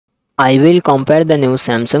I will compare the new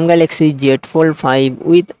Samsung Galaxy Z Fold 5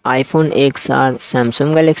 with iPhone XR.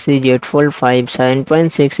 Samsung Galaxy Z Fold 5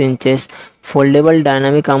 7.6 inches foldable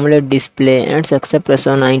dynamic AMOLED display and success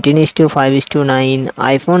ratio 19:5:9.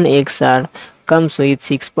 iPhone XR comes with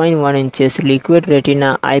 6.1 inches liquid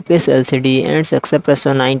retina IPS LCD and success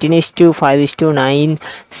ratio 19:5:9.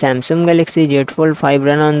 Samsung Galaxy Z Fold 5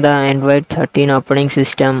 run on the Android 13 operating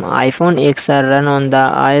system. iPhone XR run on the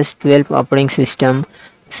iOS 12 operating system.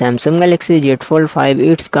 Samsung Galaxy Z Fold 5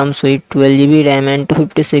 it comes with 12GB RAM and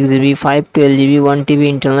 256GB 512GB 1TB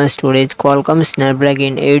internal storage, Qualcomm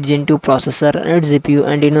Snapdragon 8 Gen 2 processor and GPU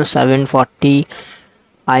and Adreno 740.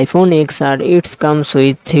 iPhone XR it comes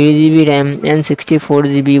with 3GB RAM and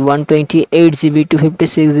 64GB 128GB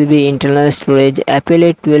 256GB internal storage, Apple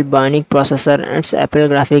A12 Bionic processor and Apple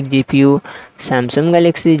Graphic GPU. Samsung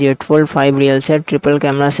Galaxy Z Fold 5 real set triple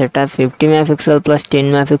camera setup 50 MP plus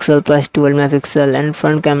 10 MP plus 12 MP and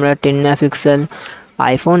front camera 10 MP.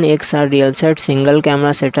 iPhone XR real set single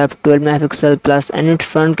camera setup 12 MP plus and its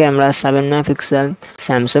front camera 7 MP.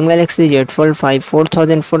 Samsung Galaxy Z Fold 5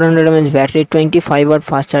 4400 mAh battery 25W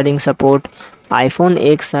fast charging support. iPhone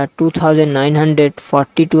XR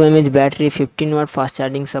 2942 mAh battery 15W fast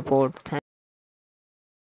charging support.